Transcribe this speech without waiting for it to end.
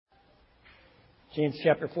James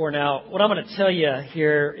chapter 4. Now, what I'm going to tell you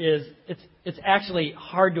here is it's actually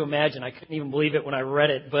hard to imagine. I couldn't even believe it when I read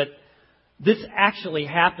it, but this actually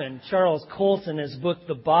happened. Charles Colson, in his book,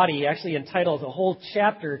 The Body, actually entitles a whole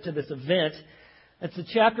chapter to this event. It's a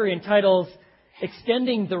chapter he entitles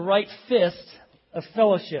Extending the Right Fist of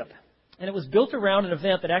Fellowship. And it was built around an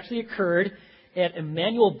event that actually occurred at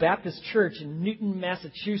Emmanuel Baptist Church in Newton,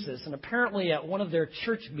 Massachusetts. And apparently at one of their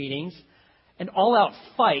church meetings, an all-out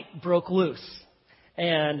fight broke loose.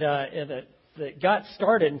 And that got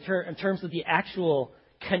started in terms of the actual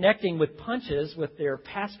connecting with punches with their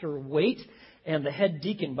pastor Waite and the head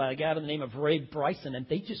deacon by a guy by the name of Ray Bryson. And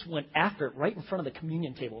they just went after it right in front of the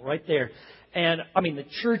communion table, right there. And, I mean, the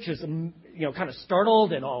church is, kind of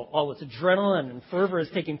startled, and all this adrenaline and fervor is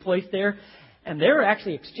taking place there. And they're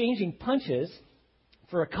actually exchanging punches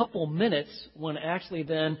for a couple minutes when actually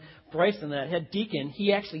then Bryson, that head deacon,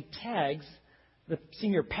 he actually tags the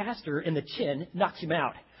senior pastor in the chin, knocks him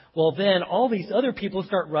out. Well, then all these other people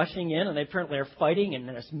start rushing in, and they apparently are fighting, and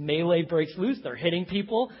this melee breaks loose. They're hitting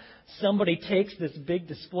people. Somebody takes this big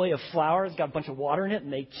display of flowers, got a bunch of water in it,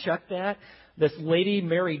 and they chuck that. This lady,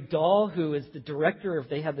 Mary Dahl, who is the director of,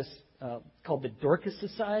 they have this called the Dorcas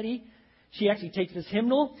Society. She actually takes this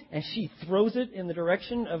hymnal, and she throws it in the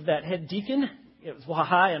direction of that head deacon. It was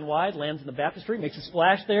high and wide, lands in the baptistry, makes a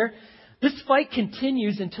splash there. This fight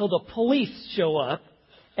continues until the police show up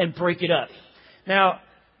and break it up. Now,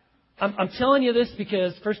 I'm telling you this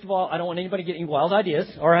because, first of all, I don't want anybody getting wild ideas,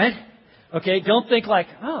 all right? Okay, don't think like,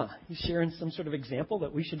 he's sharing some sort of example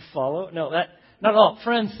that we should follow. No, that not at all.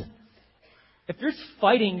 Friends, if there's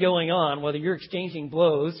fighting going on, whether you're exchanging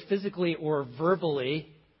blows physically or verbally,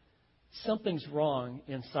 something's wrong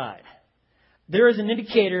inside. There is an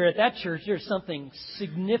indicator at that church there's something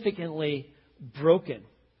significantly broken.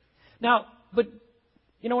 Now, but,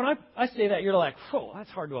 when I say that, you're like, whoa, that's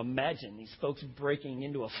hard to imagine, these folks breaking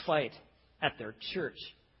into a fight at their church.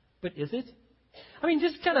 But is it? I mean,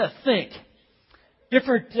 just kind of think.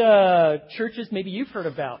 Different churches maybe you've heard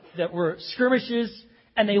about that were skirmishes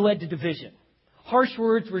and they led to division. Harsh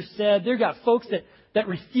words were said. They've got folks that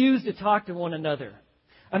refuse to talk to one another.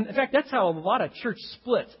 In fact, that's how a lot of church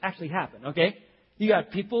splits actually happen, okay? You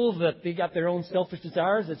got people that they got their own selfish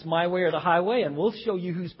desires. It's my way or the highway, and we'll show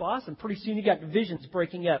you who's boss. And pretty soon you got divisions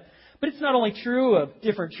breaking up. But it's not only true of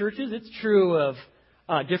different churches. It's true of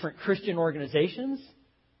different Christian organizations,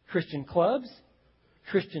 Christian clubs,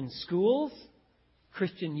 Christian schools,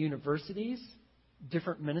 Christian universities,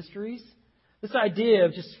 different ministries. This idea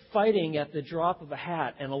of just fighting at the drop of a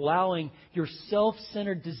hat and allowing your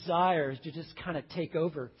self-centered desires to just kind of take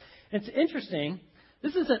over. And it's interesting.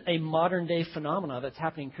 This isn't a modern-day phenomena that's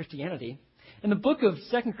happening in Christianity. In the book of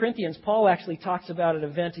 2 Corinthians, Paul actually talks about an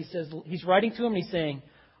event. He says, he's writing to him and he's saying,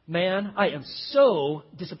 man, I am so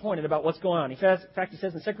disappointed about what's going on. In fact, he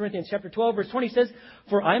says in 2 Corinthians chapter 12, verse 20, he says,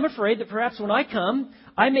 for I am afraid that perhaps when I come,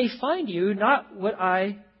 I may find you not what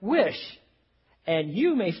I wish. And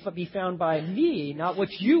you may be found by me, not what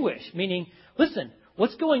you wish. Meaning, listen,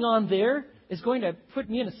 what's going on there is going to put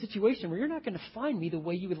me in a situation where you're not going to find me the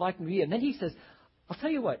way you would like me to be. And then he says, I'll tell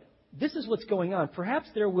you what, this is what's going on. Perhaps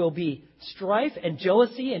there will be strife and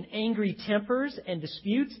jealousy and angry tempers and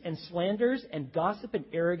disputes and slanders and gossip and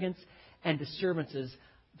arrogance and disturbances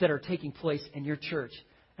that are taking place in your church.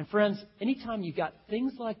 And friends, anytime you've got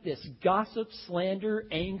things like this, gossip, slander,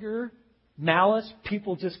 anger, malice,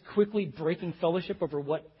 people just quickly breaking fellowship over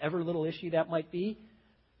whatever little issue that might be,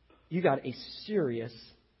 you got a serious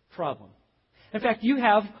problem. In fact, you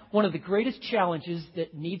have one of the greatest challenges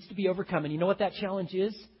that needs to be overcome. And you know what that challenge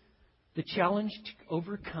is? The challenge to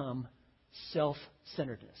overcome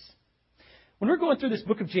self-centeredness. When we're going through this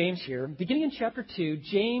book of James here, beginning in chapter 2,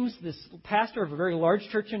 James, this pastor of a very large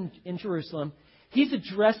church in Jerusalem, he's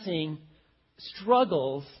addressing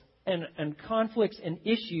struggles and conflicts and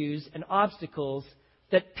issues and obstacles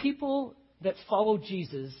that people that follow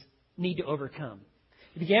Jesus need to overcome.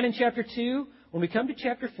 It began in chapter 2. When we come to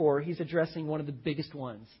chapter 4, he's addressing one of the biggest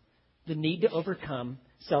ones, the need to overcome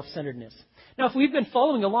self-centeredness. Now, if we've been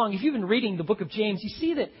following along, if you've been reading the book of James, you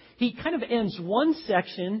see that he kind of ends one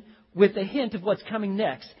section with a hint of what's coming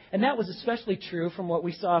next. And that was especially true from what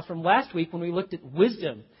we saw from last week when we looked at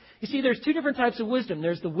wisdom. You see, there's two different types of wisdom.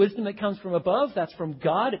 There's the wisdom that comes from above. That's from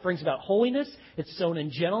God. It brings about holiness. It's sown in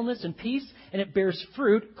gentleness and peace. And it bears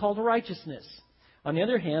fruit called righteousness. On the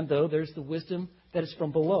other hand, though, there's the wisdom that is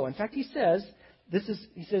from below. In fact, he says,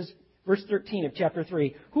 verse 13 of chapter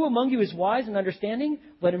 3, who among you is wise and understanding?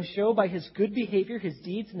 Let him show by his good behavior his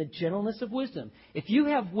deeds in the gentleness of wisdom. If you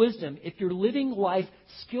have wisdom, if you're living life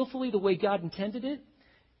skillfully the way God intended it,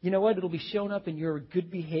 you know what? It'll be shown up in your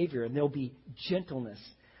good behavior, and there'll be gentleness.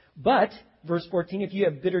 But, verse 14, if you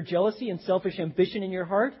have bitter jealousy and selfish ambition in your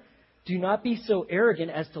heart, do not be so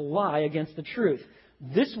arrogant as to lie against the truth.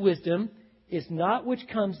 This wisdom is not which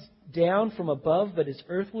comes down from above, but is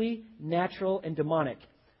earthly, natural, and demonic.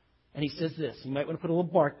 And he says this, you might want to put a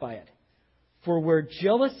little mark by it. For where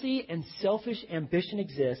jealousy and selfish ambition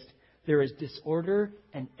exist, there is disorder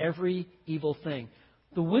and every evil thing.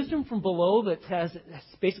 The wisdom from below that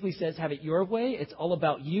basically says, have it your way. It's all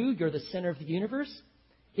about you. You're the center of the universe.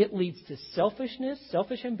 It leads to selfishness,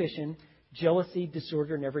 selfish ambition, jealousy,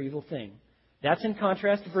 disorder, and every evil thing. That's in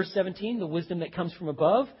contrast to verse 17, the wisdom that comes from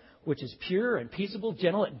above, which is pure and peaceable,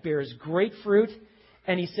 gentle. It bears great fruit.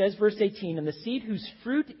 And he says, verse 18, and the seed whose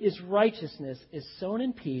fruit is righteousness is sown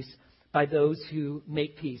in peace by those who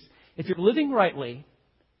make peace. If you're living rightly,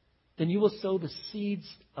 then you will sow the seeds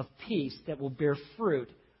of peace that will bear fruit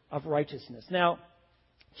of righteousness. Now,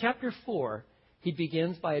 chapter 4, he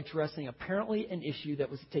begins by addressing apparently an issue that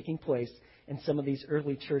was taking place in some of these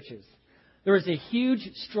early churches. There was a huge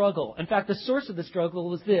struggle. In fact, the source of the struggle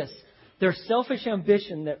was this: their selfish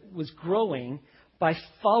ambition that was growing by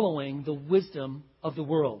following the wisdom of the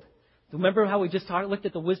world. Remember how we just looked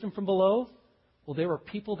at the wisdom from below? Well, there were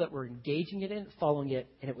people that were engaging in it, following it,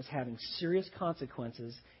 and it was having serious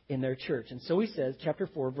consequences in their church. And so he says, chapter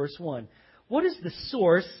 4, verse 1, what is the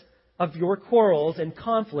source of your quarrels and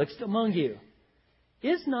conflicts among you?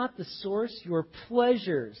 Is not the source your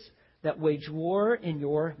pleasures that wage war in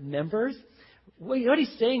your members? What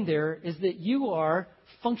he's saying there is that you are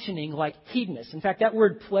functioning like hedonists. In fact, that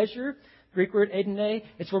word pleasure, Greek word edene,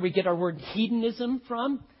 it's where we get our word hedonism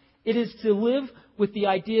from. It is to live with the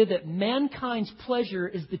idea that mankind's pleasure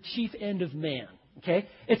is the chief end of man. Okay?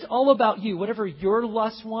 It's all about you. Whatever your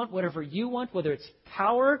lusts want, whatever you want, whether it's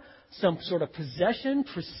power, some sort of possession,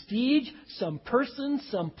 prestige, some person,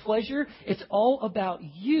 some pleasure, it's all about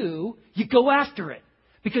you. You go after it.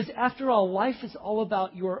 Because after all, life is all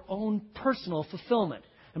about your own personal fulfillment.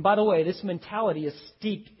 And by the way, this mentality is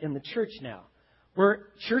steeped in the church now. Where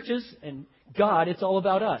churches and God, it's all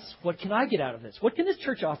about us. What can I get out of this? What can this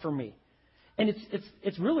church offer me? And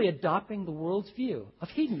it's really adopting the world's view of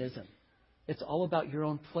hedonism. It's all about your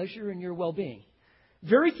own pleasure and your well-being.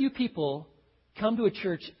 Very few people come to a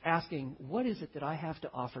church asking, what is it that I have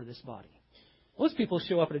to offer this body? Most people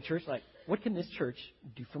show up at a church like, what can this church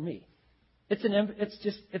do for me?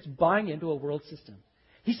 It's buying into a world system.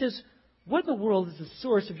 He says, what in the world is the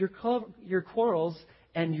source of your quarrels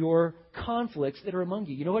and your conflicts that are among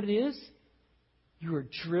you? You know what it is? You are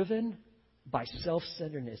driven by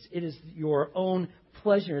self-centeredness. It is your own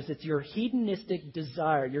pleasures. It's your hedonistic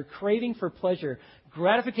desire, your craving for pleasure,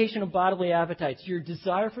 gratification of bodily appetites, your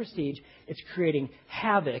desire for prestige. It's creating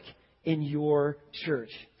havoc in your church.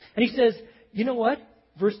 And he says, you know what?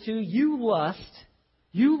 Verse 2, you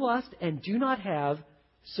lust and do not have,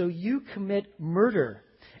 so you commit murder.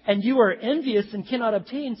 And you are envious and cannot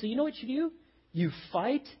obtain, so you know what you do? You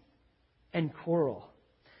fight and quarrel.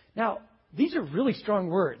 Now, these are really strong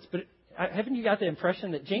words, but haven't you got the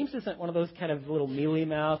impression that James isn't one of those kind of little mealy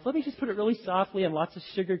mouth? Let me just put it really softly and lots of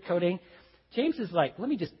sugar coating. James is like, let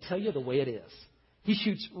me just tell you the way it is. He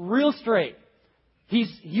shoots real straight.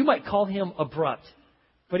 You might call him abrupt,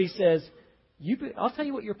 but he says, I'll tell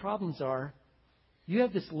you what your problems are. You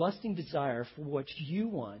have this lusting desire for what you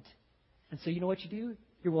want, and so you know what you do?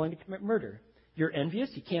 You're willing to commit murder. You're envious.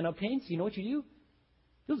 You can't obtain, so you know what you do?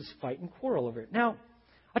 You'll just fight and quarrel over it. Now,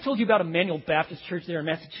 I told you about Emmanuel Baptist Church there in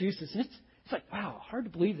Massachusetts, and it's like, wow, hard to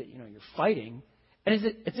believe that you're fighting. And is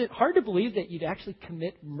it hard to believe that you'd actually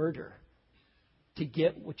commit murder to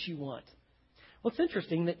get what you want? Well, it's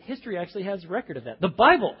interesting that history actually has record of that. The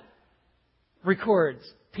Bible records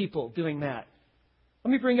people doing that.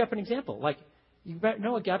 Let me bring up an example. Like, you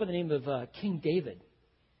know a guy by the name of King David.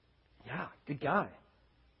 Yeah, good guy.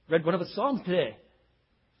 Read one of his Psalms today.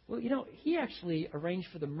 Well, he actually arranged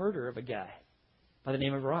for the murder of a guy by the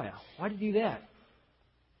name of Uriah. Why did he do that?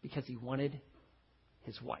 Because he wanted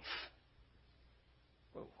his wife.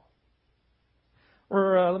 Whoa.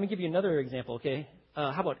 Or let me give you another example, okay?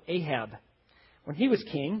 How about Ahab? When he was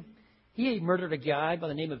king, he murdered a guy by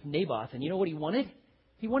the name of Naboth. And you know what he wanted?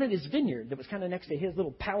 He wanted his vineyard that was kind of next to his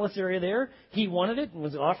little palace area there. He wanted it and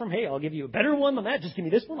was offering, hey, I'll give you a better one than that. Just give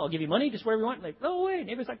me this one. I'll give you money just wherever you want. Like, no way.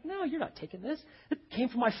 Neighbor's like, no, you're not taking this. It came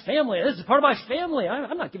from my family. This is part of my family.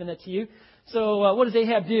 I'm not giving that to you. So what does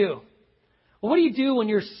Ahab do? Well, what do you do when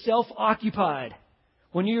you're self-occupied?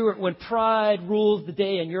 When pride rules the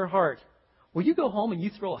day in your heart? Well, you go home and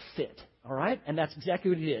you throw a fit. All right? And that's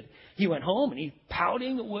exactly what he did. He went home and he's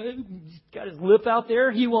pouting away. He's got his lip out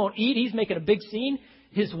there. He won't eat. He's making a big scene.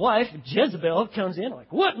 His wife, Jezebel, comes in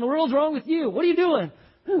like, what in the world's wrong with you? What are you doing?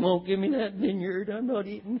 won't give me that vineyard. I'm not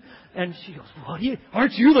eating. And she goes,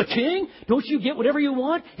 aren't you the king? Don't you get whatever you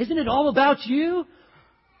want? Isn't it all about you?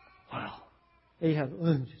 Well, Ahab,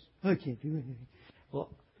 I can't do anything. Well,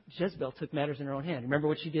 Jezebel took matters in her own hand. Remember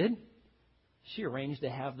what she did? She arranged to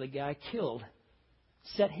have the guy killed.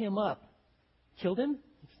 Set him up. Killed him.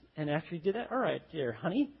 And after he did that, all right, dear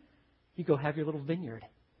honey, you go have your little vineyard.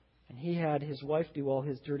 And he had his wife do all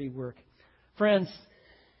his dirty work. Friends,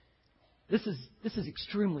 this is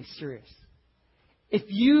extremely serious. If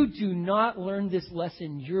you do not learn this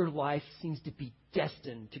lesson, your life seems to be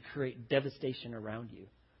destined to create devastation around you.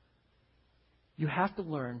 You have to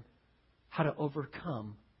learn how to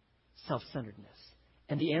overcome self-centeredness.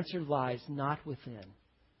 And the answer lies not within,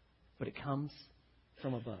 but it comes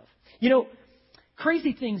from above. You know,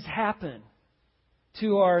 crazy things happen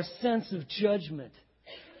to our sense of judgment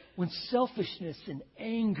when selfishness and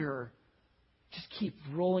anger just keep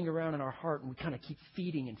rolling around in our heart and we kind of keep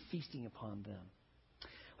feeding and feasting upon them.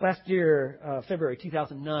 Last year, February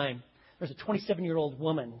 2009, there was a 27-year-old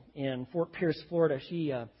woman in Fort Pierce, Florida.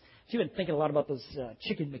 She'd been thinking a lot about those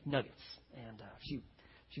chicken McNuggets. And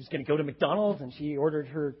she was going to go to McDonald's, and she ordered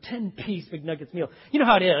her 10-piece McNuggets meal. You know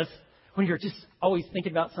how it is when you're just always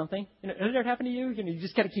thinking about something. You know, has that happened to you? You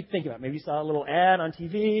just got to keep thinking about it. Maybe you saw a little ad on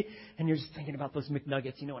TV, and you're just thinking about those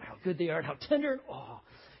McNuggets, and how good they are and how tender.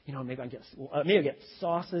 Maybe I'll get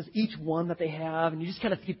sauces, each one that they have, and you just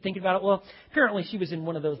kind of keep thinking about it. Well, apparently she was in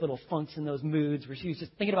one of those little funks and those moods where she was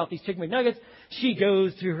just thinking about these chicken McNuggets. She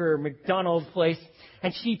goes to her McDonald's place,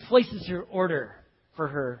 and she places her order for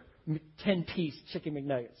her 10-piece chicken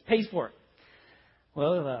McNuggets. Pays for it.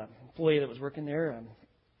 Well, the employee that was working there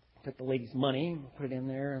took the lady's money, put it in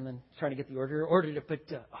there, and then trying to get the ordered it, but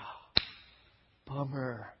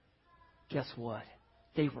bummer. Guess what?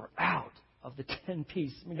 They were out of the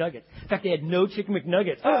 10-piece McNuggets. In fact, they had no chicken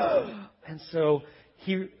McNuggets. And so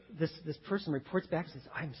this person reports back and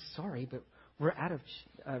says, I'm sorry, but we're out of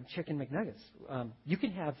chicken McNuggets. You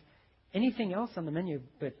can have anything else on the menu,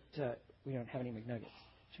 but we don't have any McNuggets.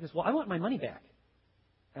 She goes, well, I want my money back.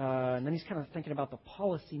 And then he's kind of thinking about the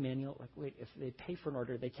policy manual. Like, wait, if they pay for an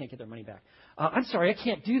order, they can't get their money back. I'm sorry, I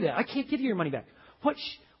can't do that. I can't give you your money back. What?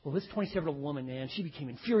 Well, this 27-year-old woman, man, she became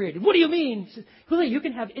infuriated. What do you mean? She said, Julio, you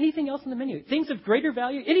can have anything else on the menu. Things of greater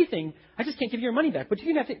value, anything. I just can't give you your money back. But you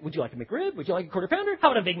can have to, would you like a McRib? Would you like a quarter pounder?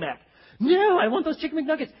 How about a Big Mac? No, I want those chicken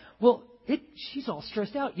McNuggets. Well, she's all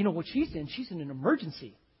stressed out. You know what she's in? She's in an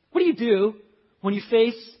emergency. What do you do when you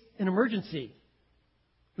face an emergency?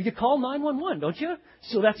 Well, you call 911, don't you?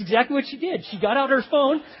 So that's exactly what she did. She got out her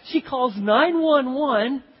phone. She calls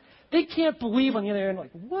 911. They can't believe on the other end,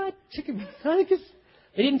 like, what? Chicken McNuggets?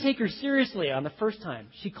 They didn't take her seriously on the first time.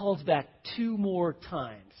 She calls back 2 more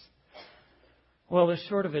times. Well, the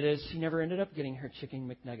short of it is she never ended up getting her chicken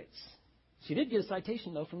McNuggets. She did get a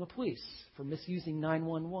citation, though, from the police for misusing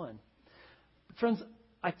 911. But friends,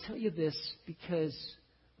 I tell you this because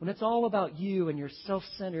when it's all about you and you're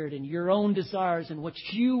self-centered and your own desires and what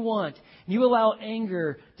you want, and you allow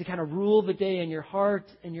anger to kind of rule the day in your heart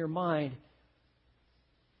and your mind,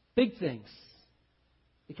 big things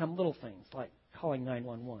become little things like calling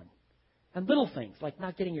 911. And little things like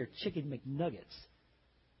not getting your chicken McNuggets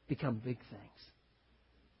become big things.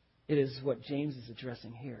 It is what James is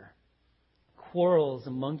addressing here. Quarrels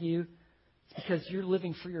among you, it's because you're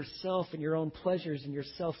living for yourself and your own pleasures and your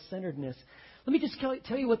self-centeredness. Let me just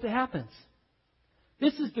tell you what happens.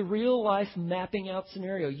 This is the real life mapping out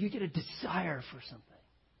scenario. You get a desire for something.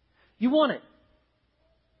 You want it.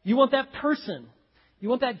 You want that person. You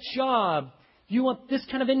want that job. You want this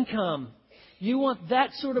kind of income. You want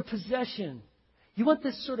that sort of possession. You want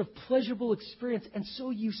this sort of pleasurable experience. And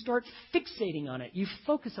so you start fixating on it. You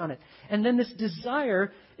focus on it. And then this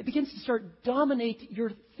desire, it begins to start dominate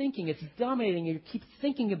your thinking. It's dominating you. You keep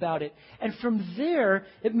thinking about it. And from there,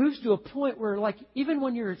 it moves to a point where, like, even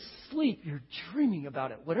when you're asleep, you're dreaming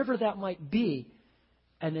about it, whatever that might be.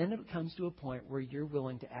 And then it comes to a point where you're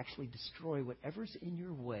willing to actually destroy whatever's in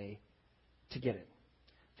your way to get it.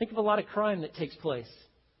 Think of a lot of crime that takes place.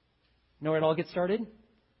 You know where it all gets started?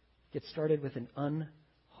 It gets started with an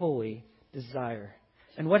unholy desire.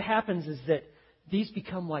 And what happens is that these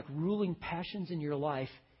become like ruling passions in your life,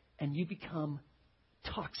 and you become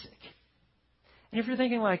toxic. And if you're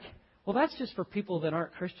thinking like, well, that's just for people that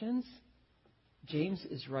aren't Christians, James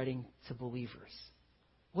is writing to believers.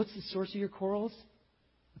 What's the source of your quarrels?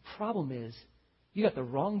 The problem is you got the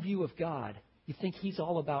wrong view of God. You think He's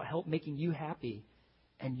all about making you happy.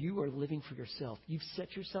 And you are living for yourself. You've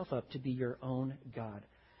set yourself up to be your own God.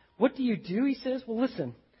 What do? He says, well,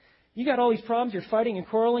 listen, you got all these problems. You're fighting and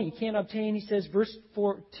quarreling. You can't obtain. He says, verse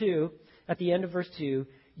 2, at the end of verse 2,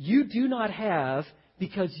 you do not have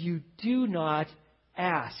because you do not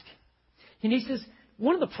ask. And he says,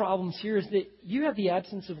 one of the problems here is that you have the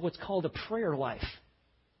absence of what's called a prayer life.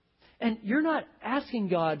 And you're not asking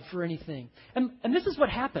God for anything. And this is what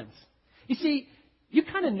happens. You see, you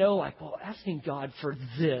kind of know, like, well, asking God for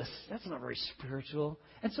this, that's not very spiritual.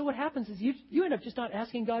 And so what happens is you end up just not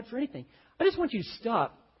asking God for anything. I just want you to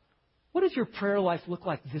stop. What does your prayer life look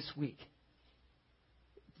like this week?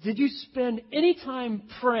 Did you spend any time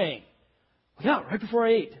praying? Yeah, right before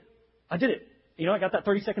I ate. I did it. I got that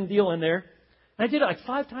 30-second deal in there. And I did it like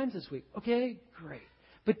 5 times this week. Okay, great.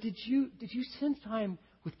 But did you spend time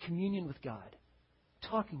with communion with God?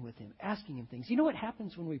 Talking with Him, asking Him things. You know what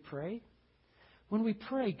happens when we pray? When we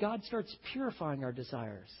pray, God starts purifying our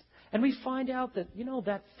desires. And we find out that,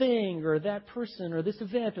 that thing or that person or this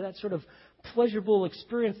event or that sort of pleasurable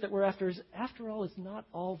experience that we're after all, is not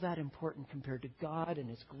all that important compared to God and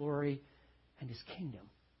His glory and His kingdom.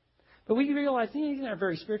 But we realize these aren't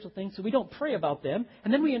very spiritual things, so we don't pray about them.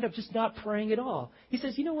 And then we end up just not praying at all. He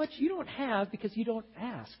says, you know what? You don't have because you don't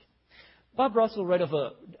ask. Bob Russell read of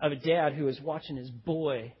a dad who was watching his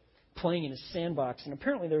boy playing in his sandbox, and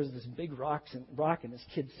apparently there was this big rock in this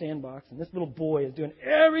kid's sandbox, and this little boy is doing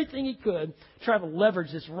everything he could to try to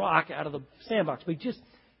leverage this rock out of the sandbox, but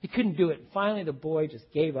he couldn't do it. And finally, the boy just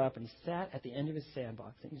gave up, and he sat at the end of his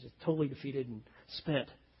sandbox, and he's just totally defeated and spent.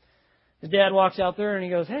 His dad walks out there, and he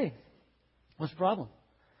goes, "Hey, what's the problem?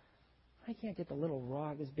 I can't get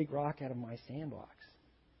this big rock out of my sandbox.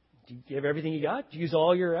 Did you give everything you got? Did you use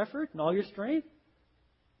all your effort and all your strength?"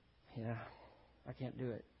 "Yeah, I can't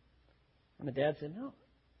do it." And the dad said, No,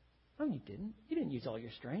 you didn't. You didn't use all your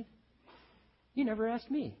strength. You never asked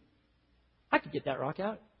me. I could get that rock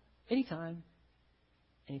out anytime,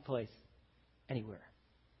 any place, anywhere.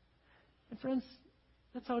 And friends,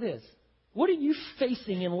 that's how it is. What are you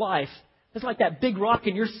facing in life? It's like that big rock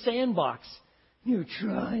in your sandbox. You're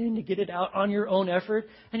trying to get it out on your own effort,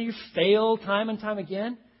 and you fail time and time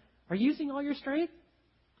again. Are you using all your strength?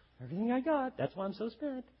 Everything I got. That's why I'm so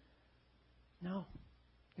spent. No,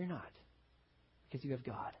 you're not. Because you have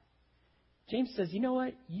God. James says, you know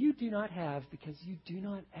what? You do not have because you do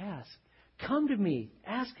not ask. Come to me.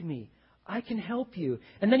 Ask me. I can help you.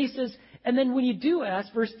 And then he says, and then when you do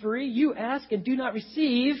ask, verse 3, you ask and do not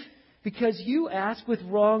receive because you ask with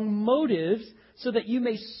wrong motives so that you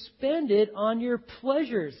may spend it on your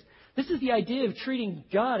pleasures. This is the idea of treating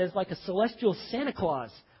God as like a celestial Santa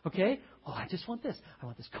Claus. Okay? Oh, I just want this. I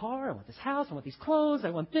want this car. I want this house. I want these clothes. I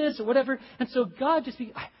want this or whatever. And so God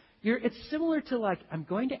it's similar to like, I'm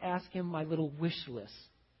going to ask Him my little wish list.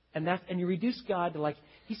 And you reduce God to like,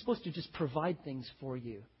 He's supposed to just provide things for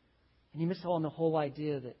you. And you miss on the whole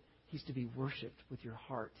idea that He's to be worshipped with your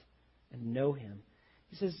heart and know Him.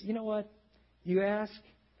 He says, you know what? You ask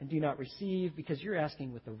and do not receive because you're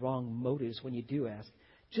asking with the wrong motives when you do ask.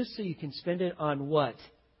 Just so you can spend it on what?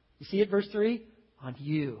 You see it, verse 3? On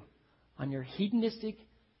you. On your hedonistic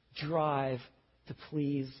drive to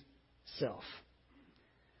please self.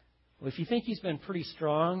 Well, if you think he's been pretty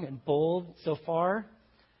strong and bold so far,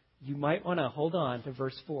 you might want to hold on to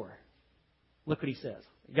verse 4. Look what he says.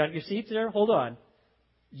 You got your seats there? Hold on.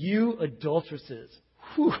 You adulteresses.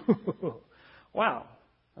 Whew. Wow.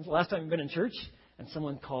 When's the last time you've been in church and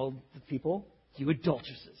someone called the people, you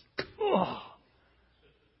adulteresses? Oh.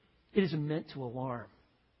 It is meant to alarm.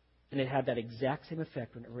 And it had that exact same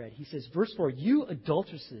effect when it read. He says, verse 4, you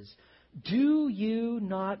adulteresses, do you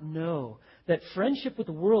not know that friendship with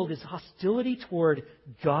the world is hostility toward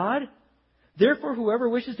God? Therefore, whoever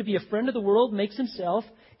wishes to be a friend of the world makes himself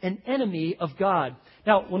an enemy of God.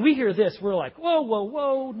 Now, when we hear this, we're like, whoa, whoa,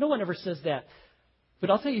 whoa. No one ever says that. But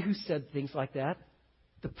I'll tell you who said things like that.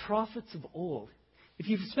 The prophets of old. If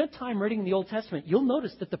you've spent time reading the Old Testament, you'll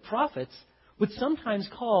notice that the prophets would sometimes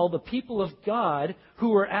call the people of God who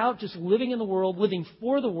were out just living in the world, living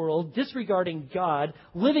for the world, disregarding God,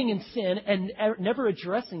 living in sin, and never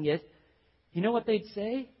addressing it. You know what they'd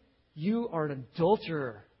say? You are an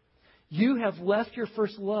adulterer. You have left your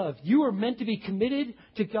first love. You are meant to be committed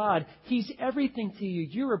to God. He's everything to you.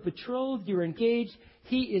 You are betrothed. You're engaged.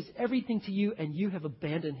 He is everything to you, and you have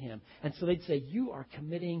abandoned Him. And so they'd say, you are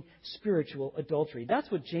committing spiritual adultery.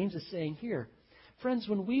 That's what James is saying here. Friends,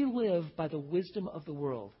 when we live by the wisdom of the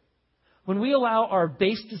world, when we allow our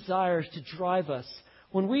base desires to drive us,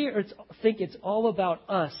 when we think it's all about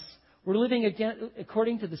us, we're living again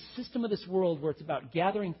according to the system of this world where it's about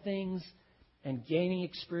gathering things and gaining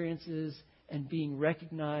experiences and being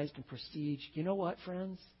recognized and prestige. You know what,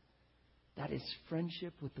 friends? That is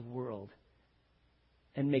friendship with the world.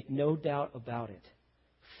 And make no doubt about it.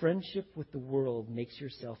 Friendship with the world makes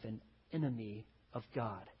yourself an enemy of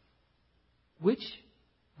God. Which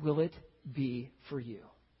will it be for you?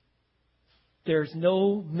 There's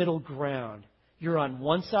no middle ground. You're on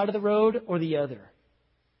one side of the road or the other.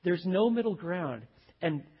 There's no middle ground.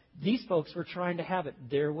 And these folks were trying to have it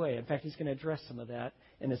their way. In fact, he's going to address some of that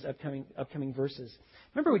in his upcoming verses.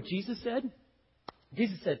 Remember what Jesus said?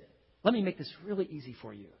 Jesus said, let me make this really easy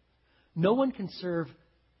for you. No one can serve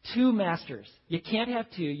two masters. You can't have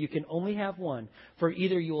two. You can only have one. For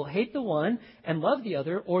either you will hate the one and love the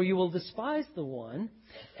other, or you will despise the one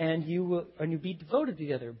and you'll be devoted to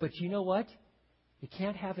the other. But you know what? You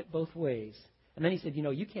can't have it both ways. And then he said,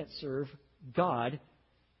 you can't serve God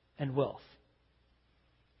and wealth.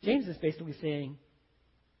 James is basically saying,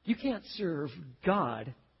 you can't serve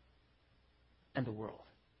God and the world.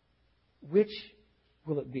 Which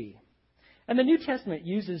will it be? And the New Testament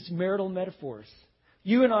uses marital metaphors.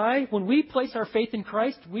 You and I, when we place our faith in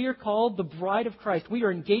Christ, we are called the bride of Christ. We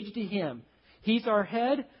are engaged to Him. He's our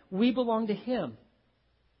head. We belong to Him.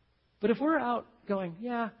 But if we're out going,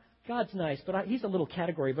 yeah, God's nice, but He's a little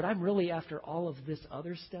category, but I'm really after all of this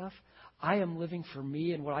other stuff. I am living for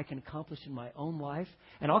me and what I can accomplish in my own life.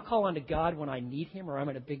 And I'll call on to God when I need Him or I'm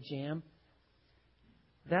in a big jam.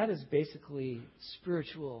 That is basically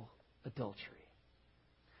spiritual adultery.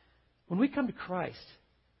 When we come to Christ,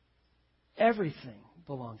 everything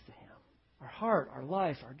belongs to Him. Our heart, our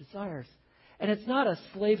life, our desires. And it's not a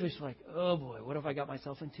slavish like, oh boy, what have I got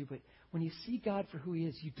myself into? But when you see God for who He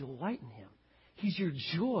is, you delight in Him. He's your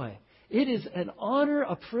joy. It is an honor,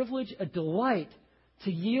 a privilege, a delight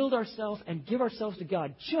to yield ourselves and give ourselves to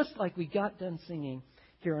God, just like we got done singing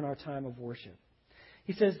here in our time of worship.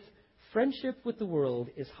 He says, friendship with the world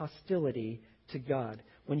is hostility to God.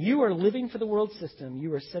 When you are living for the world system,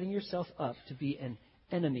 you are setting yourself up to be an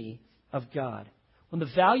enemy of God. When the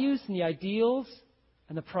values and the ideals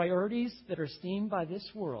and the priorities that are esteemed by this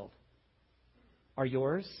world are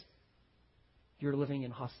yours, you're living in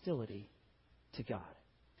hostility to God.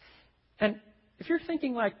 And if you're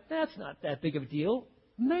thinking like, that's not that big of a deal,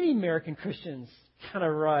 many American Christians kind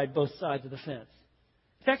of ride both sides of the fence.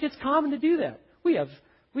 In fact, it's common to do that. We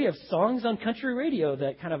have songs on country radio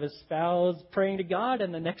that kind of espouse praying to God,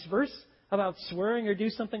 and the next verse about swearing or do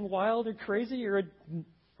something wild or crazy or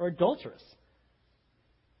adulterous.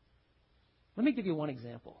 Let me give you one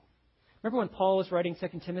example. Remember when Paul was writing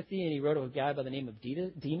 2 Timothy and he wrote of a guy by the name of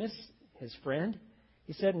Demas, his friend?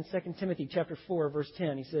 He said in 2 Timothy chapter 4, verse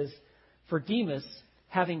 10, he says, for Demas,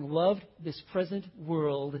 having loved this present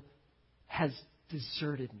world, has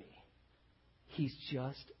deserted me. He's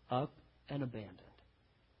just up and abandoned.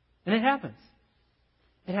 And it happens.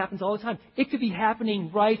 It happens all the time. It could be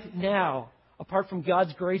happening right now, apart from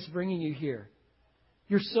God's grace bringing you here.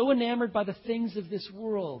 You're so enamored by the things of this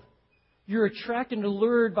world. You're attracted and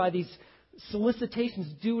allured by these solicitations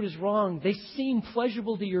to do what is wrong. They seem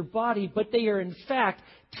pleasurable to your body, but they are in fact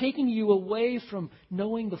taking you away from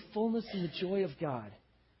knowing the fullness and the joy of God.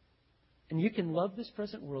 And you can love this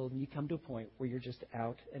present world and you come to a point where you're just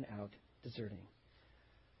out and out deserting.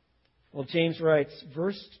 Well, James writes,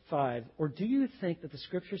 verse 5, or do you think that the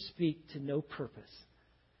Scriptures speak to no purpose?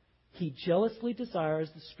 He jealously desires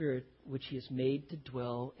the Spirit which He has made to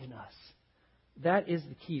dwell in us. That is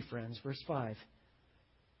the key, friends. Verse 5.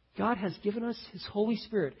 God has given us His Holy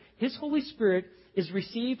Spirit. His Holy Spirit is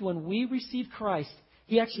received when we receive Christ.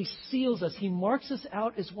 He actually seals us. He marks us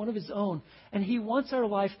out as one of His own. And He wants our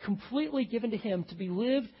life completely given to Him to be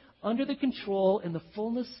lived under the control and the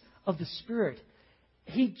fullness of the Spirit.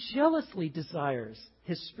 He jealously desires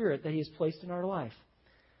His Spirit that He has placed in our life.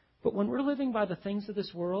 But when we're living by the things of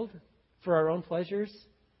this world for our own pleasures,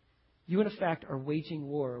 you in fact are waging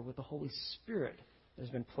war with the Holy Spirit that has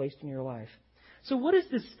been placed in your life. So what is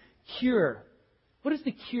this cure? What is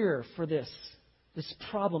the cure for this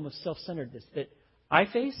problem of self-centeredness that I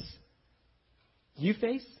face, you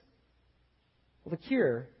face? Well, the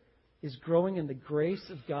cure is growing in the grace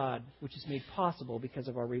of God, which is made possible because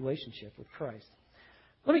of our relationship with Christ.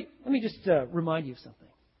 Let me just remind you of something.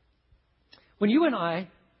 When you and I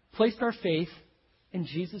placed our faith in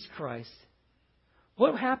Jesus Christ,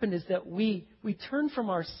 what happened is that we turned from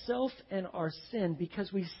ourself and our sin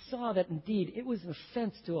because we saw that indeed it was an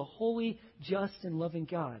offense to a holy, just, and loving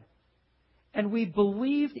God. And we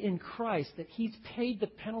believed in Christ that He's paid the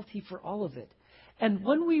penalty for all of it. And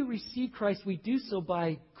when we receive Christ, we do so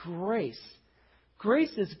by grace.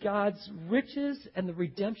 Grace is God's riches and the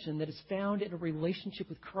redemption that is found in a relationship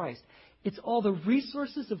with Christ. It's all the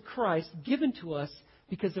resources of Christ given to us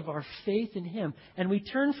because of our faith in Him. And we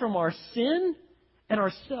turn from our sin and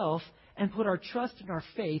ourself and put our trust and our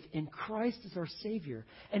faith in Christ as our Savior.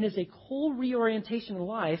 And is a whole reorientation in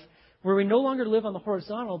life where we no longer live on the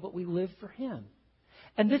horizontal, but we live for Him.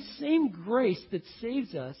 And this same grace that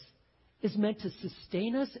saves us is meant to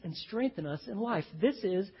sustain us and strengthen us in life. This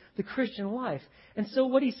is the Christian life. And so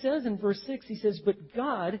what he says in verse 6, he says, but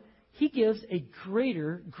God, he gives a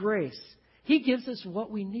greater grace. He gives us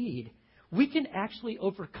what we need. We can actually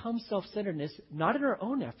overcome self-centeredness, not in our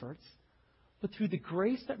own efforts, but through the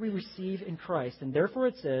grace that we receive in Christ. And therefore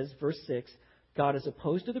it says, verse 6, God is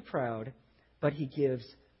opposed to the proud, but he gives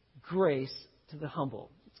grace to the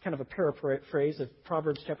humble. It's kind of a paraphrase of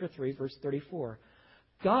Proverbs chapter 3, verse 34.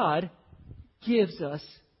 God gives us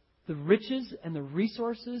the riches and the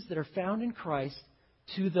resources that are found in Christ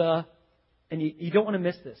to the, and you don't want to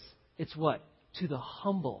miss this, it's what? To the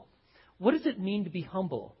humble. What does it mean to be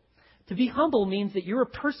humble? To be humble means that you're a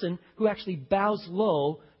person who actually bows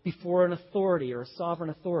low before an authority or a sovereign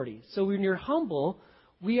authority. So when you're humble,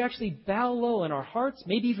 we actually bow low in our hearts,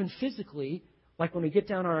 maybe even physically, like when we get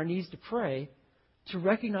down on our knees to pray, to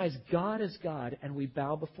recognize God as God, and we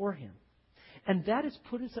bow before him. And that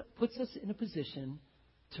puts us in a position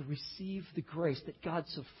to receive the grace that God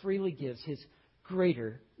so freely gives, his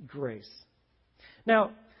greater grace.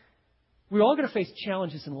 Now, we're all going to face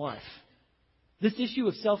challenges in life. This issue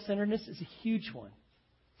of self-centeredness is a huge one.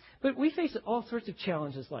 But we face all sorts of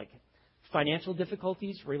challenges like financial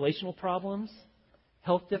difficulties, relational problems,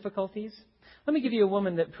 health difficulties. Let me give you a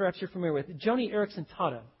woman that perhaps you're familiar with, Joni Eareckson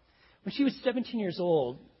Tada. When she was 17 years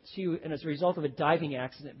old, and as a result of a diving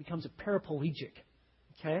accident, becomes a paraplegic.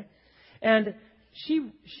 Okay? And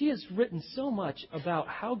she has written so much about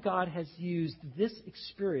how God has used this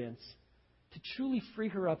experience to truly free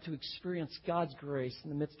her up to experience God's grace in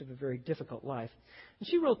the midst of a very difficult life. And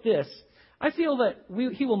she wrote this, I feel that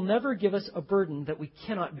he will never give us a burden that we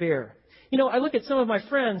cannot bear. You know, I look at some of my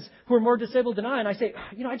friends who are more disabled than I, and I say,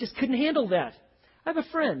 I just couldn't handle that. I have a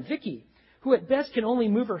friend, Vicky, who at best can only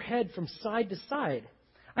move her head from side to side.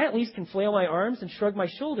 I at least can flail my arms and shrug my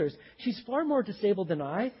shoulders. She's far more disabled than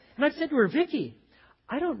I. And I've said to her, Vicky,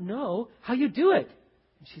 I don't know how you do it.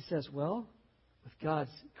 And she says, well, with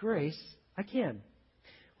God's grace, I can.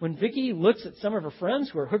 When Vicky looks at some of her friends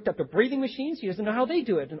who are hooked up to breathing machines, she doesn't know how they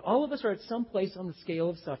do it. And all of us are at some place on the scale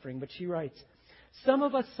of suffering. But she writes, some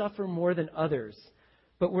of us suffer more than others.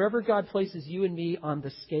 But wherever God places you and me on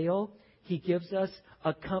the scale, he gives us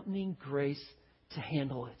accompanying grace to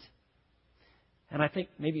handle it. And I think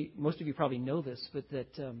maybe most of you probably know this, but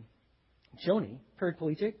that Joni,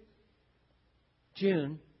 paraplegic,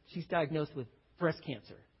 June, she's diagnosed with breast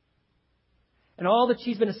cancer. And all that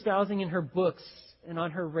she's been espousing in her books and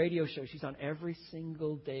on her radio show, she's on every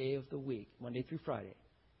single day of the week, Monday through Friday,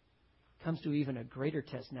 comes to even a greater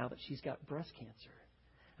test now that she's got breast cancer.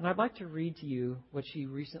 And I'd like to read to you what she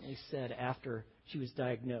recently said after she was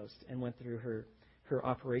diagnosed and went through her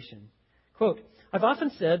operation. Quote, I've often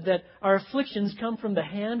said that our afflictions come from the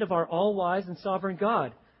hand of our all-wise and sovereign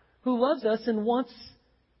God, who loves us and wants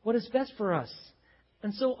what is best for us.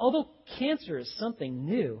 And so, although cancer is something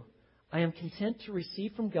new, I am content to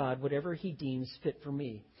receive from God whatever he deems fit for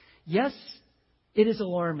me. Yes, it is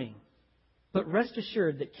alarming, but rest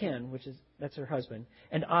assured that Ken, that's her husband,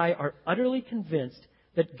 and I are utterly convinced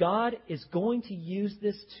that God is going to use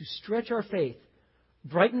this to stretch our faith,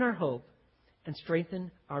 brighten our hope, and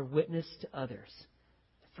strengthen our witness to others.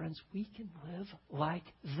 Friends, we can live like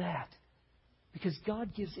that because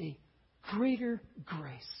God gives a greater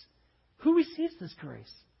grace. Who receives this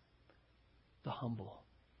grace? The humble.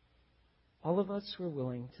 All of us who are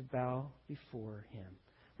willing to bow before him.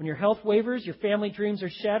 When your health wavers, your family dreams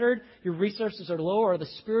are shattered, your resources are low, or the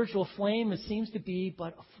spiritual flame seems to be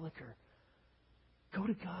but a flicker, go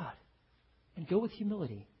to God and go with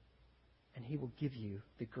humility, and he will give you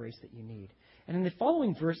the grace that you need. And in the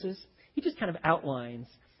following verses, he just kind of outlines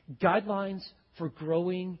guidelines for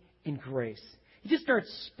growing in grace. He just starts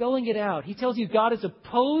spelling it out. He tells you God is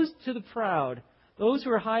opposed to the proud. Those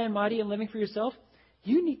who are high and mighty and living for yourself,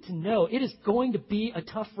 you need to know it is going to be a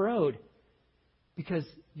tough road because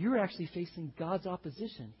you're actually facing God's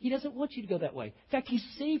opposition. He doesn't want you to go that way. In fact, he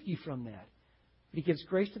saved you from that. But he gives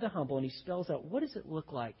grace to the humble, and he spells out what does it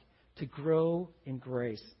look like to grow in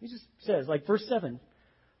grace. He just says, like verse 7,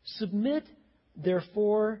 submit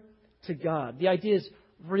therefore to God. The idea is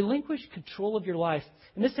relinquish control of your life.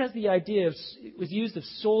 And this has the idea of, it was used of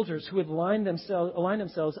soldiers who would align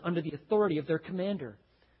themselves under the authority of their commander.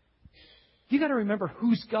 You've got to remember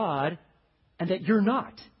who's God and that you're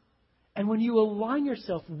not. And when you align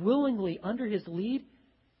yourself willingly under his lead,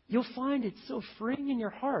 you'll find it so freeing in your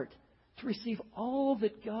heart to receive all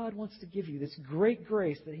that God wants to give you, this great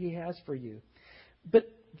grace that he has for you.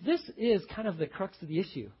 But this is kind of the crux of the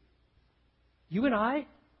issue. You and I,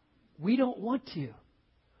 we don't want to.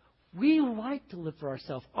 We like to live for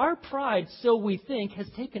ourselves. Our pride, so we think, has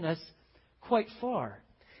taken us quite far.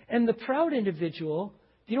 And the proud individual,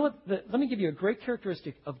 you know what? Let me give you a great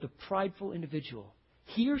characteristic of the prideful individual.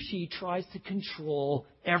 He or she tries to control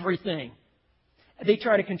everything. They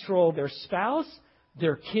try to control their spouse,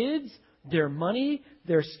 their kids, their money,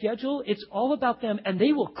 their schedule. It's all about them, and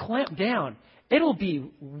they will clamp down. It'll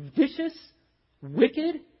be vicious,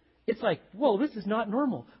 wicked. It's like, whoa, this is not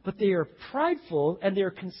normal. But they are prideful, and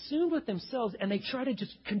they're consumed with themselves, and they try to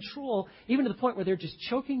just control, even to the point where they're just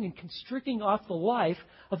choking and constricting off the life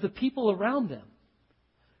of the people around them.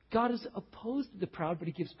 God is opposed to the proud, but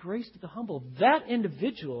He gives grace to the humble. That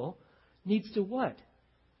individual needs to what?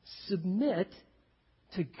 Submit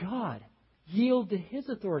to God. Yield to His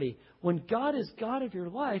authority. When God is God of your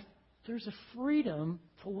life, there's a freedom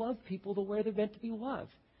to love people the way they're meant to be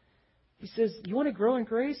loved. He says, you want to grow in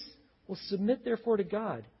grace? Well, submit therefore to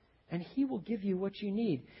God, and He will give you what you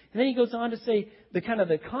need. And then He goes on to say the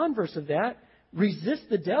converse of that, resist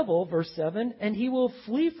the devil, verse 7, and he will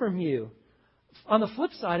flee from you. On the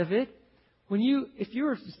flip side of it, if you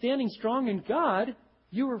are standing strong in God,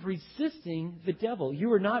 you are resisting the devil.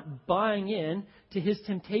 You are not buying in to his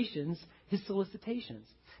temptations, his solicitations.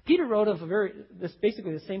 Peter wrote of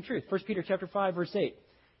basically the same truth. 1 Peter chapter 5, verse 8.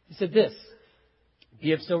 He said this,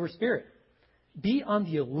 be of sober spirit. Be on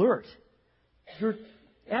the alert. Your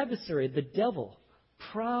adversary, the devil,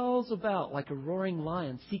 prowls about like a roaring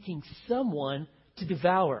lion, seeking someone to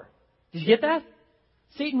devour. Did you get that?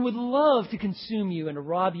 Satan would love to consume you and to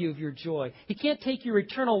rob you of your joy. He can't take your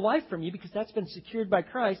eternal life from you because that's been secured by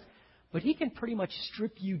Christ, but he can pretty much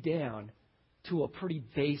strip you down to a pretty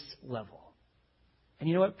base level. And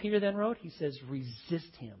you know what Peter then wrote? He says,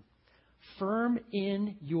 resist him. Firm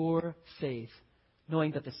in your faith,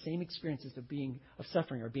 knowing that the same experiences of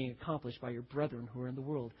suffering are being accomplished by your brethren who are in the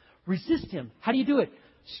world. Resist him. How do you do it?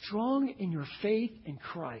 Strong in your faith in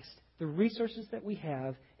Christ, the resources that we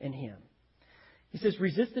have in Him. He says,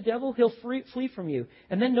 resist the devil, he'll flee from you.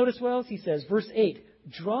 And then notice what else he says. Verse 8,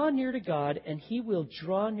 draw near to God, and He will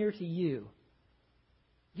draw near to you.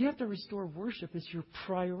 You have to restore worship as your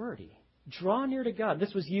priority. Draw near to God.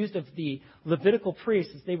 This was used of the Levitical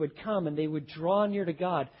priests as they would come and they would draw near to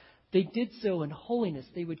God. They did so in holiness.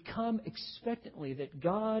 They would come expectantly that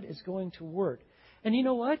God is going to work. And you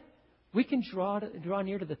know what? We can draw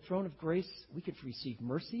near to the throne of grace. We could receive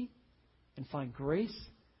mercy and find grace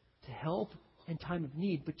to help in time of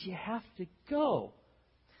need, but you have to go.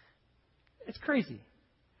 It's crazy.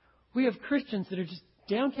 We have Christians that are just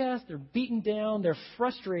downcast, they're beaten down, they're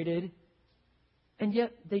frustrated, and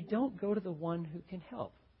yet they don't go to the one who can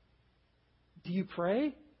help. Do you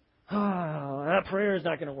pray? That prayer is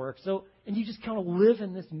not going to work. And you just kind of live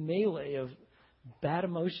in this melee of bad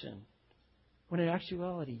emotion. When in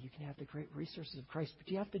actuality, you can have the great resources of Christ, but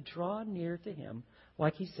you have to draw near to Him,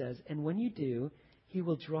 like He says, and when you do, He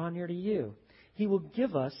will draw near to you. He will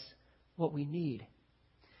give us what we need.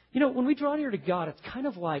 You know, when we draw near to God, it's kind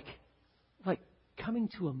of like coming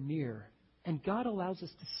to a mirror, and God allows us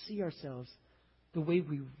to see ourselves the way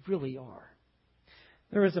we really are.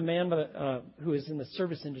 There was a man who was in the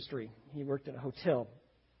service industry. He worked at a hotel,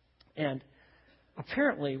 and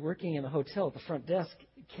apparently working in a hotel at the front desk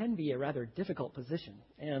can be a rather difficult position.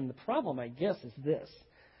 And the problem, I guess, is this.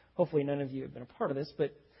 Hopefully none of you have been a part of this,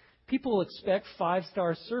 but people expect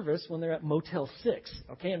 5-star service when they're at Motel 6,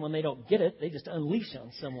 okay? And when they don't get it, they just unleash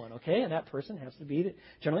on someone, okay? And that person has to be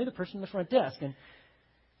generally the person in the front desk. And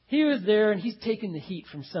he was there, and he's taking the heat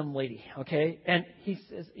from some lady, okay? And he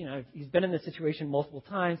says, he's been in this situation multiple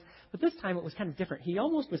times, but this time it was kind of different. He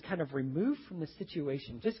almost was kind of removed from the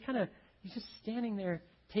situation, he's just standing there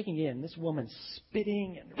taking it in. This woman's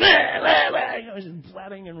spitting and just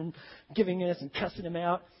blabbing and giving this and cussing him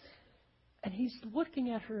out. And he's looking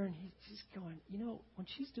at her and he's just going, when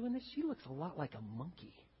she's doing this, she looks a lot like a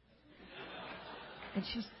monkey. And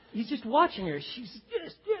he's just watching her. She's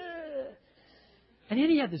just, And then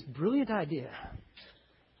he had this brilliant idea.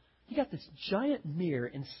 He got this giant mirror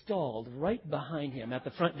installed right behind him at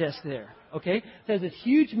the front desk there. Okay? There's this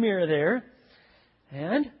huge mirror there.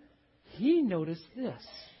 And he noticed this,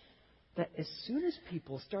 that as soon as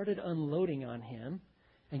people started unloading on him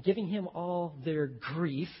and giving him all their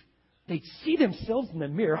grief, they'd see themselves in the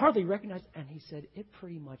mirror, hardly recognize, and he said it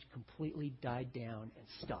pretty much completely died down and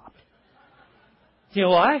stopped. Do you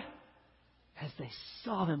know why? As they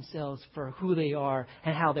saw themselves for who they are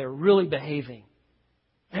and how they're really behaving.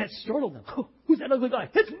 And it startled them. Oh, who's that ugly guy?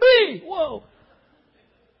 It's me! Whoa!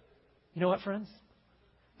 You know what, friends?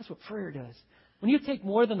 That's what prayer does. When you take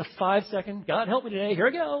more than the 5-second, God help me today, here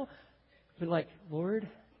I go. You're like, Lord,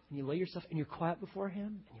 and you lay yourself and you're quiet before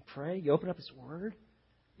Him and you pray, you open up His Word,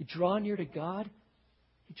 you draw near to God,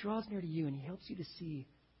 He draws near to you and He helps you to see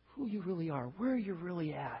who you really are, where you're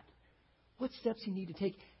really at, what steps you need to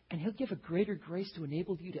take, and He'll give a greater grace to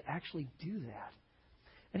enable you to actually do that.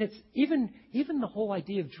 And it's even the whole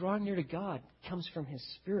idea of drawing near to God comes from His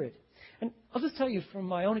Spirit. And I'll just tell you from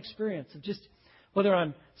my own experience of just whether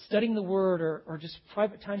I'm studying the Word or just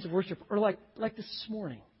private times of worship, or like this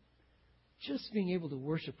morning, just being able to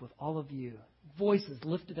worship with all of you, voices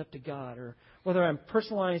lifted up to God, or whether I'm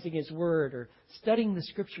personalizing His Word or studying the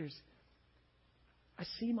Scriptures, I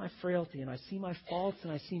see my frailty and I see my faults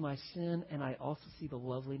and I see my sin, and I also see the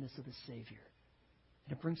loveliness of the Savior.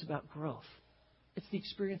 And it brings about growth. It's the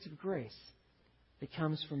experience of grace that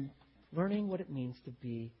comes from learning what it means to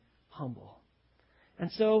be humble.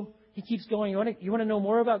 And so he keeps going. You want to know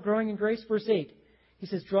more about growing in grace? Verse 8. He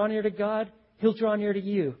says, draw near to God, He'll draw near to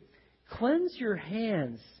you. Cleanse your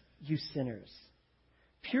hands, you sinners.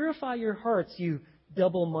 Purify your hearts, you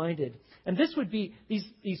double-minded. And this would be,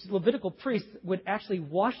 these Levitical priests would actually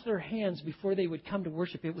wash their hands before they would come to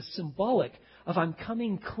worship. It was symbolic of, I'm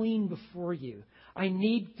coming clean before you. I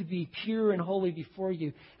need to be pure and holy before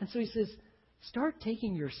you. And so he says, start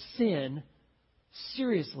taking your sin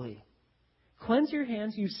seriously. Cleanse your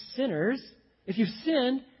hands, you sinners. If you've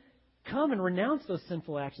sinned, come and renounce those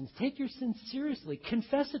sinful actions. Take your sin seriously.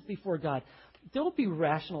 Confess it before God. Don't be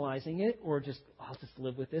rationalizing it or just, I'll just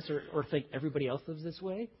live with this, or think everybody else lives this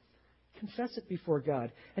way. Confess it before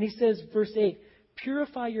God. And he says, verse 8,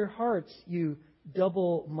 purify your hearts, you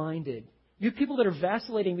double-minded. You people that are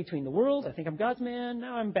vacillating between the world, I think I'm God's man,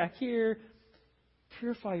 now I'm back here.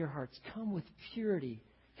 Purify your hearts. Come with purity.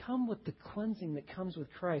 Come with the cleansing that comes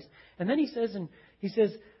with Christ. And then he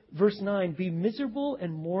says, verse 9, be miserable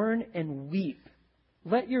and mourn and weep.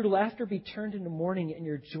 Let your laughter be turned into mourning and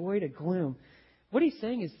your joy to gloom. What he's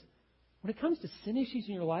saying is, when it comes to sin issues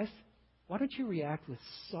in your life, why don't you react with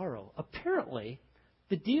sorrow? Apparently,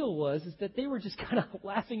 the deal was that they were just kind of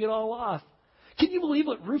laughing it all off. Can you believe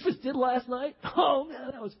what Rufus did last night? Oh,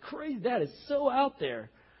 man, that was crazy. That is so out there.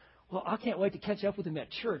 Well, I can't wait to catch up with him at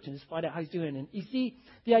church and just find out how he's doing. And you see,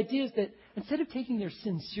 the idea is that instead of taking their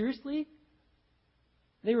sin seriously,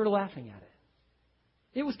 they were laughing at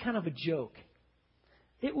it. It was kind of a joke.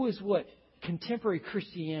 It was what contemporary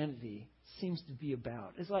Christianity seems to be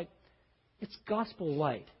about. It's like, it's gospel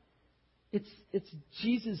light. It's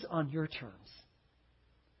Jesus on your terms.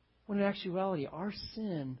 When in actuality, our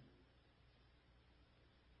sin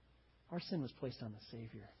was placed on the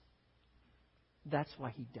Savior. That's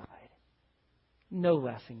why He died. No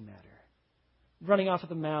laughing matter. Running off at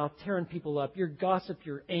the mouth, tearing people up, your gossip,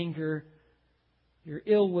 your anger, your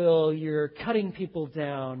ill will, your cutting people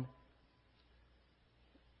down.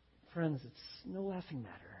 Friends, it's no laughing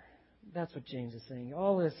matter. That's what James is saying.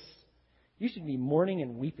 All this, you should be mourning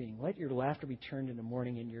and weeping. Let your laughter be turned into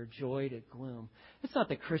mourning and your joy to gloom. It's not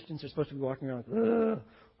that Christians are supposed to be walking around like,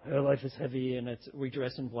 our life is heavy and we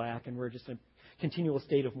dress in black and we're just in a continual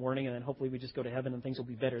state of mourning and then hopefully we just go to heaven and things will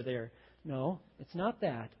be better there. No, it's not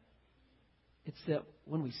that. It's that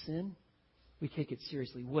when we sin, we take it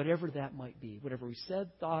seriously. Whatever that might be, whatever we said,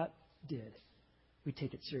 thought, did, we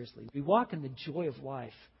take it seriously. We walk in the joy of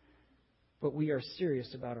life, but we are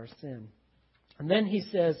serious about our sin. And then he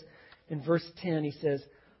says, in verse 10, he says,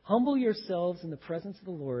 humble yourselves in the presence of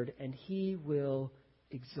the Lord, and He will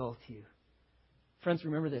exalt you. Friends,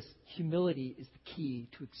 remember this. Humility is the key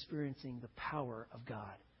to experiencing the power of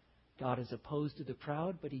God. God is opposed to the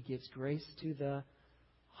proud, but He gives grace to the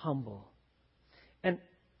humble. And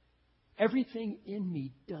everything in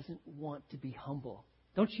me doesn't want to be humble.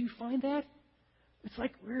 Don't you find that? It's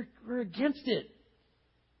like we're against it.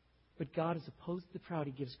 But God is opposed to the proud.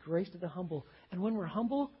 He gives grace to the humble. And when we're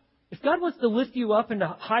humble, if God wants to lift you up into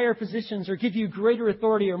higher positions or give you greater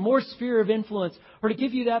authority or more sphere of influence or to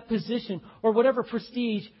give you that position or whatever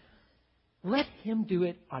prestige, let Him do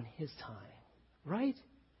it on His time. Right?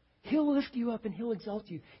 He'll lift you up and He'll exalt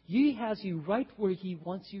you. He has you right where He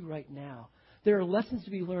wants you right now. There are lessons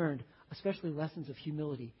to be learned, especially lessons of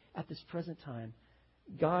humility at this present time.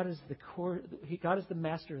 God is the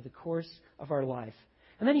master of the course of our life.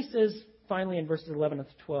 And then he says, finally in verses 11 to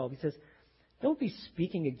 12, he says, don't be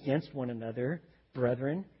speaking against one another,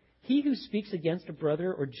 brethren. He who speaks against a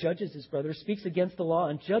brother or judges his brother speaks against the law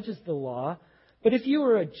and judges the law. But if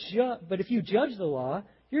you judge the law,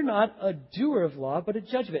 you're not a doer of law, but a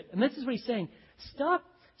judge of it. And this is what he's saying. Stop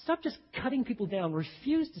just cutting people down.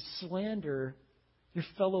 Refuse to slander your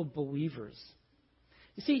fellow believers.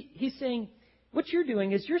 You see, he's saying, what you're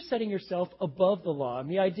doing is you're setting yourself above the law. And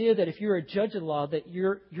the idea that if you're a judge of the law, that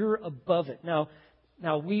you're above it. Now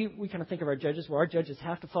we kind of think of our judges, well, our judges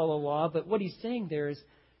have to follow law. But what he's saying there is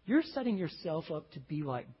you're setting yourself up to be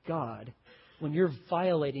like God when you're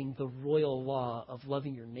violating the royal law of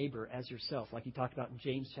loving your neighbor as yourself, like he talked about in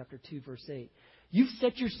James chapter 2, verse 8. You've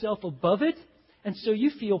set yourself above it, and so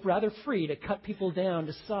you feel rather free to cut people down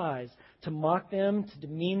to size, to mock them, to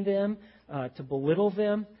demean them, to belittle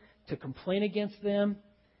them, to complain against them.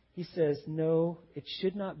 He says, no, it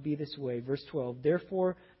should not be this way. Verse 12,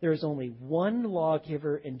 therefore, there is only one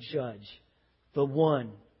lawgiver and judge, the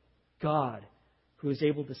one, God, who is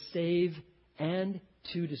able to save and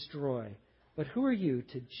to destroy. But who are you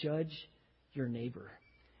to judge your neighbor?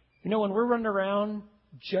 You know, when we're running around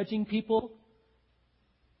judging people,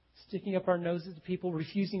 sticking up our noses at people,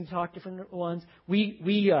 refusing to talk to different ones,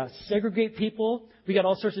 we segregate people. We got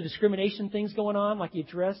all sorts of discrimination things going on, like he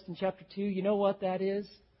addressed in chapter 2. You know what that is?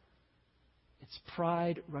 It's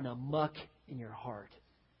pride run amok in your heart.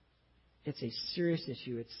 It's a serious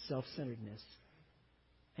issue. It's self-centeredness.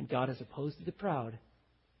 And God is opposed to the proud,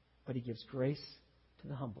 but he gives grace to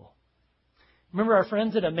the humble. Remember our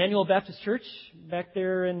friends at Emmanuel Baptist Church back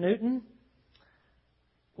there in Newton?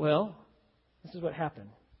 Well, this is what happened.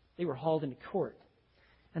 They were hauled into court.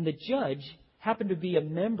 And the judge happened to be a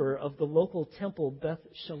member of the local temple, Beth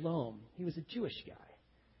Shalom. He was a Jewish guy.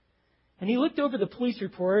 And he looked over the police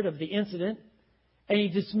report of the incident, and he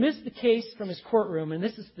dismissed the case from his courtroom. And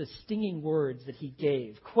this is the stinging words that he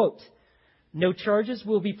gave. Quote, no charges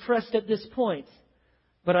will be pressed at this point,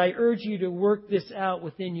 but I urge you to work this out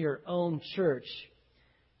within your own church.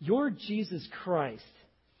 Your Jesus Christ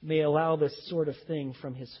may allow this sort of thing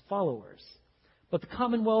from his followers, but the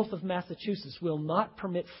Commonwealth of Massachusetts will not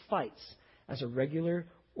permit fights as a regular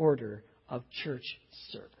order of church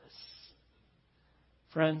service.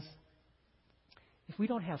 Friends, if we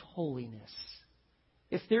don't have holiness,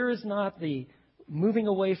 if there is not the moving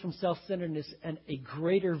away from self-centeredness and a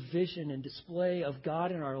greater vision and display of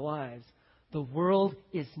God in our lives, the world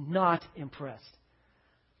is not impressed.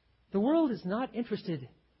 The world is not interested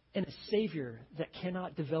in a Savior that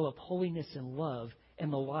cannot develop holiness and love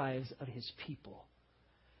in the lives of his people.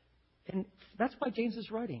 And that's why James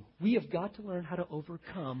is writing. We have got to learn how to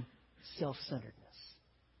overcome self-centeredness.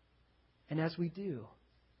 And as we do,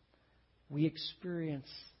 we experience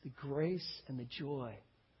the grace and the joy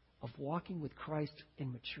of walking with Christ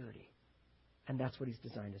in maturity. And that's what he's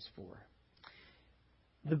designed us for.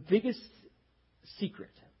 The biggest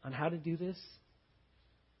secret on how to do this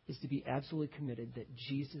is to be absolutely committed that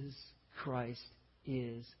Jesus Christ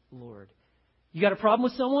is Lord. You got a problem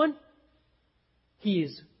with someone? He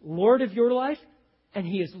is Lord of your life, and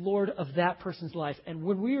he is Lord of that person's life. And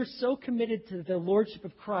when we are so committed to the Lordship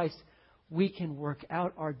of Christ, we can work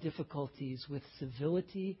out our difficulties with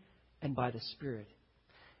civility and by the Spirit.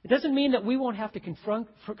 It doesn't mean that we won't have to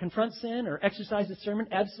confront sin or exercise discernment.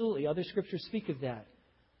 Absolutely. Other scriptures speak of that.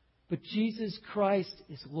 But Jesus Christ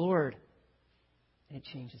is Lord. And it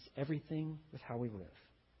changes everything with how we live.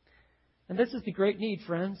 And this is the great need,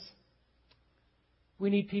 friends. We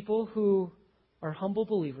need people who are humble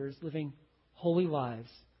believers living holy lives,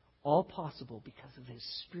 all possible because of his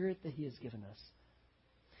Spirit that he has given us.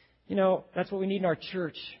 You know, that's what we need in our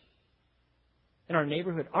church, in our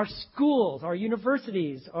neighborhood, our schools, our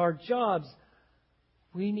universities, our jobs.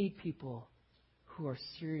 We need people who are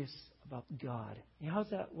serious about God. You know,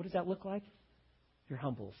 what does that look like? You're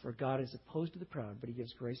humble, for God is opposed to the proud, but he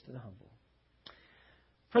gives grace to the humble.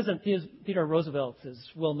 President Theodore Roosevelt is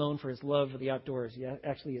well known for his love of the outdoors. He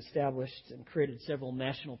actually established and created several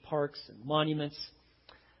national parks and monuments.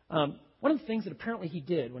 One of the things that apparently he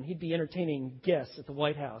did when he'd be entertaining guests at the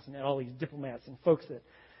White House and had all these diplomats and folks that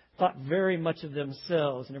thought very much of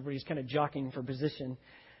themselves and everybody's kind of jockeying for position,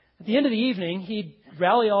 at the end of the evening, he'd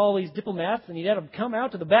rally all these diplomats and he'd have them come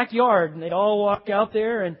out to the backyard and they'd all walk out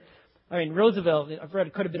there. And I mean, Roosevelt, I've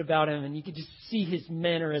read quite a bit about him and you could just see his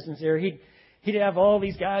mannerisms there. He'd have all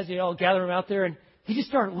these guys, they'd all gather them out there, and he just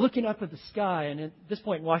started looking up at the sky. And at this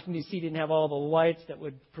point, Washington, D.C. didn't have all the lights that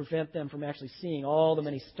would prevent them from actually seeing all the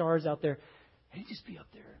many stars out there. And he'd just be up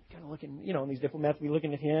there kind of looking, you know, and these diplomats would be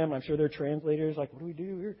looking at him. I'm sure they're translators, like, what do we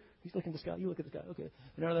do here? He's looking at the sky, you look at the sky. Okay.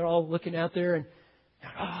 You know, they're all looking out there, and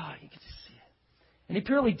you can just see it. And he'd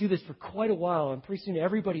apparently do this for quite a while, and pretty soon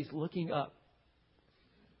everybody's looking up.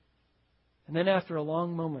 And then after a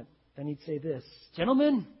long moment, then he'd say this,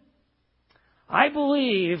 gentlemen, I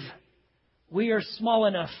believe we are small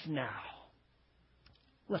enough now.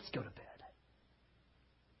 Let's go to bed.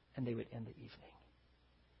 And they would end the evening.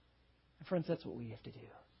 And friends, that's what we have to do.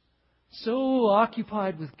 So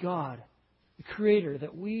occupied with God, the Creator,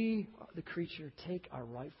 that we, the creature, take our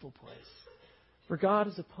rightful place. For God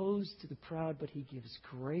is opposed to the proud, but he gives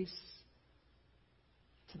grace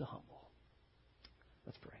to the humble.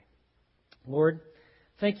 Let's pray. Lord,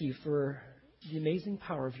 thank you for the amazing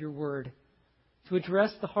power of your word. to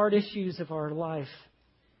address the hard issues of our life,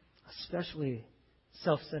 especially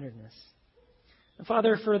self-centeredness. And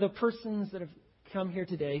Father, for the persons that have come here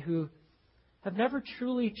today who have never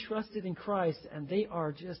truly trusted in Christ and they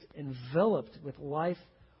are just enveloped with life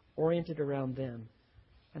oriented around them,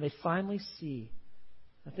 and they finally see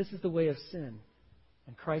that this is the way of sin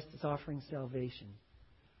and Christ is offering salvation,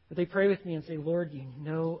 but they pray with me and say, Lord, you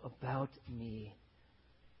know about me.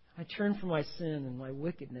 I turn from my sin and my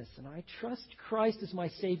wickedness, and I trust Christ as my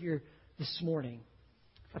Savior this morning.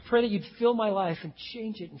 I pray that you'd fill my life and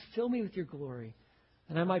change it and fill me with your glory,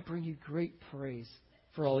 and I might bring you great praise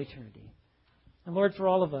for all eternity. And Lord, for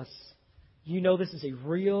all of us, you know this is a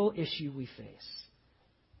real issue we face.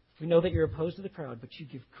 We know that you're opposed to the proud, but you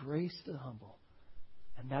give grace to the humble.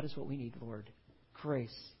 And that is what we need, Lord.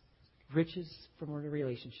 Grace, riches from our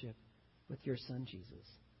relationship with your Son, Jesus.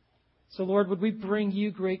 So, Lord, would we bring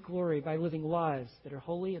you great glory by living lives that are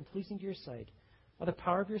holy and pleasing to your sight by the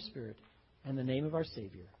power of your Spirit and the name of our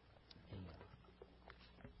Savior.